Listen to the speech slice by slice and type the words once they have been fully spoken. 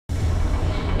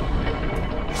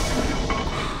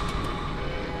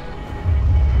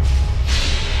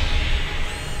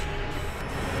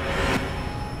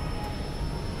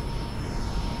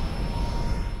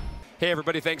Hey,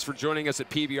 everybody, thanks for joining us at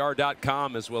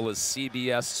PBR.com as well as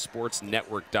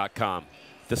CBSSportsNetwork.com.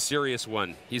 The serious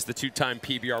one, he's the two-time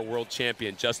PBR world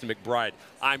champion, Justin McBride.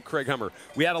 I'm Craig Hummer.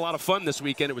 We had a lot of fun this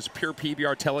weekend. It was a pure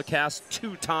PBR telecast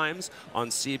 2 times on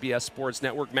CBS Sports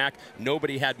Network. Mac,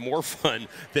 nobody had more fun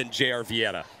than Joao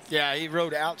Vieira. Yeah, he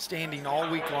rode outstanding all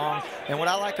week long. And what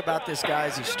I like about this guy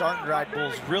is he's starting to ride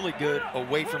bulls really good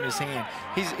away from his hand.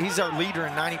 He's our leader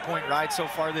in 90-point rides so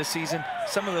far this season.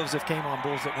 Some of those have came on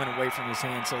bulls that went away from his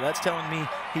hand. So that's telling me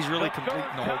he's really completing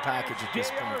the whole package at this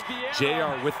point.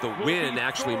 JR with the win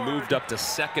actually moved up to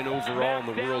 2nd overall in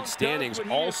the world standings.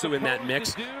 Also in that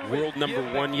mix, world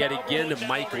 #1 yet again,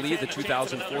 Mike Lee, the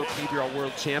 2004 PBR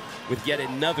world champ, with yet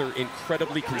another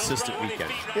incredibly consistent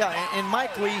weekend. Yeah, and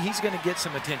Mike Lee, he's going to get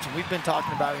some attention. We've been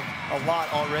talking about him a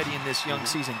lot already in this young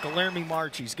season. Guilherme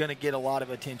Marchi's going to get a lot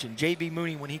of attention. J.B.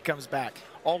 Mooney, when he comes back,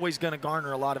 always going to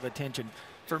garner a lot of attention.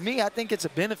 For me, I think it's a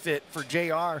benefit for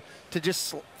JR to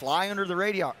just fly under the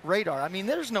radar. I mean,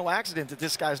 there's no accident that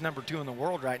this guy's #2 in the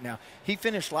world right now. He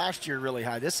finished last year really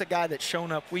high. This is a guy that's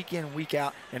shown up week in, week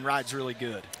out, and rides really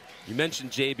good. You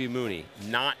mentioned J.B. Mooney,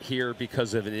 not here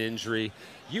because of an injury.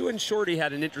 You and Shorty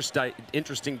had an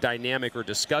interesting dynamic, or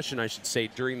discussion, I should say,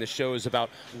 during the shows about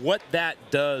what that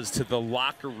does to the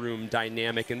locker room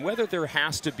dynamic and whether there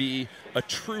has to be a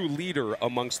true leader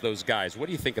amongst those guys. What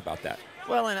do you think about that?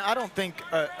 Well, and I don't think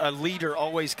a leader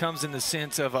always comes in the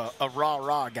sense of a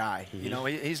rah-rah guy. You know,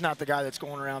 he's not the guy that's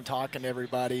going around talking to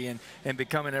everybody and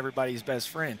becoming everybody's best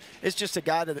friend. It's just a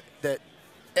guy that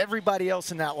everybody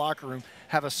else in that locker room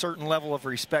have a certain level of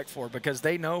respect for, because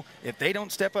they know if they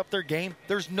don't step up their game,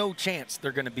 there's no chance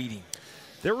they're going to beat him.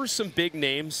 There were some big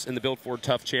names in the Built Ford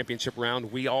Tough Championship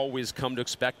round. We always come to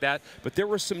expect that. But there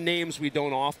were some names we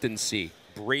don't often see.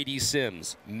 Brady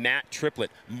Sims, Matt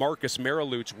Triplett, Marcus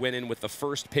Mariluch went in with the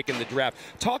first pick in the draft.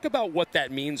 Talk about what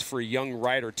that means for a young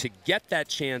rider to get that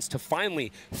chance to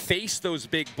finally face those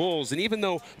big bulls. And even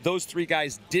though those 3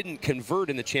 guys didn't convert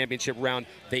in the championship round,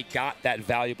 they got that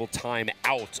valuable time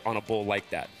out on a bull like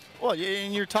that. Well,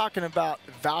 and you're talking about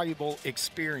valuable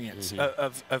experience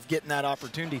of getting that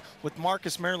opportunity. With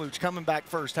Marcus Mariluch coming back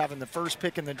first, having the first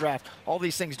pick in the draft, all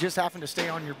these things just happen to stay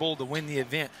on your bull to win the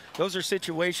event. Those are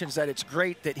situations that it's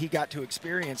great that he got to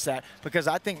experience that, because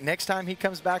I think next time he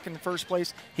comes back in the first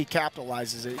place, he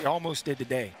capitalizes it. He almost did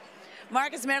today.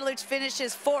 Marcus Mariluch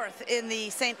finishes 4th in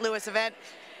the St. Louis event,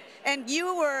 and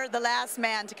you were the last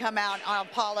man to come out on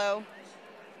Apollo.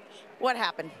 What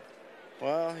happened?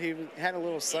 Well, he had a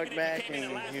little suck back,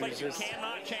 and he was just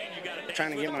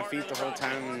trying to get my feet the whole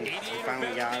time, and we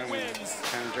finally got him and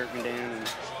kind of jerked me down, and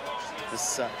this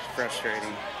sucked,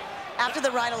 frustrating. After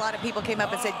the ride, a lot of people came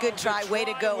up and said, good try, way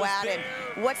to go at it.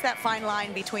 What's that fine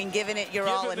line between giving it your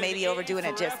all and maybe overdoing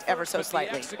it just ever so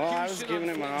slightly? Well, I was giving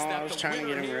it my all. I was trying to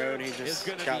get him rode. He just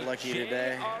got lucky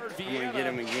today. I'm going to get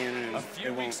him again, and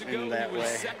it won't end that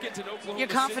way. Your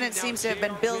confidence seems to have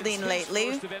been building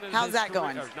lately. How's that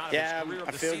going? Yeah,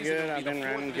 I feel good. I've been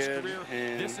riding good,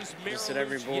 and just at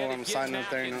every bull, I'm sliding up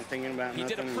there not thinking about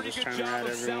nothing. I'm just trying to ride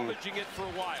everyone.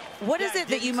 What is it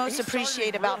that you most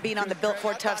appreciate about being on the Built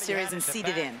Ford Tough Series and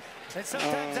seated in? The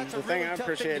thing I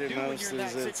appreciated most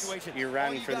is you're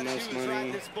riding for the most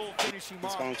money, the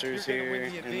sponsors here,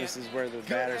 and this is where the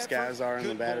baddest guys are in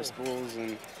the baddest bulls,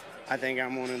 and I think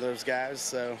I'm one of those guys,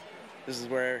 so this is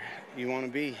where you want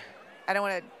to be. I don't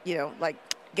want to, you know, like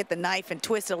get the knife and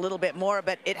twist it a little bit more,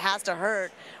 but it has to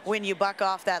hurt when you buck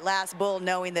off that last bull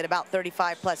knowing that about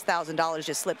 $35,000+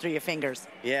 just slipped through your fingers.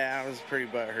 Yeah, I was pretty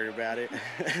butthurt about it.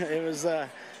 It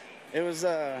was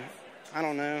I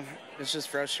don't know, it's just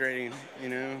frustrating, you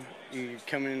know. You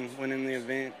come in winning the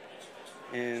event,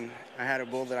 and I had a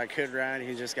bull that I could ride.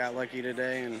 He just got lucky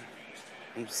today, and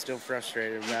I'm still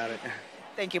frustrated about it.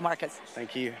 Thank you, Marcus.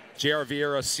 Thank you. Joao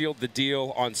Ricardo sealed the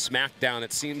deal on SmackDown.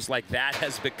 It seems like that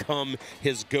has become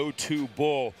his go-to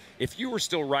bull. If you were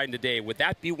still riding today, would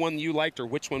that be one you liked, or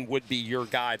which one would be your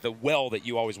guy, the well that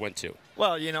you always went to?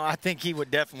 Well, you know, I think he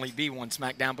would definitely be one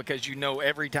SmackDown, because you know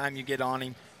every time you get on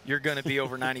him, you're going to be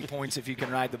over 90 points if you can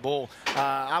ride the bull.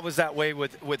 I was that way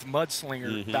with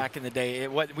Mudslinger back in the day.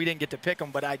 We didn't get to pick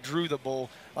him, but I drew the bull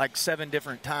like 7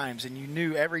 different times, and you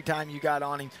knew every time you got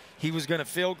on him, he was going to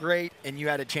feel great, and you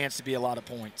had a chance to be a lot of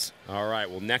points. All right,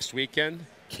 well, next weekend,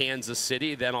 Kansas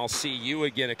City. Then I'll see you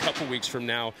again a couple weeks from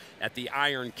now at the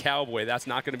Iron Cowboy. That's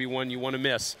not going to be one you want to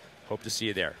miss. Hope to see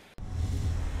you there.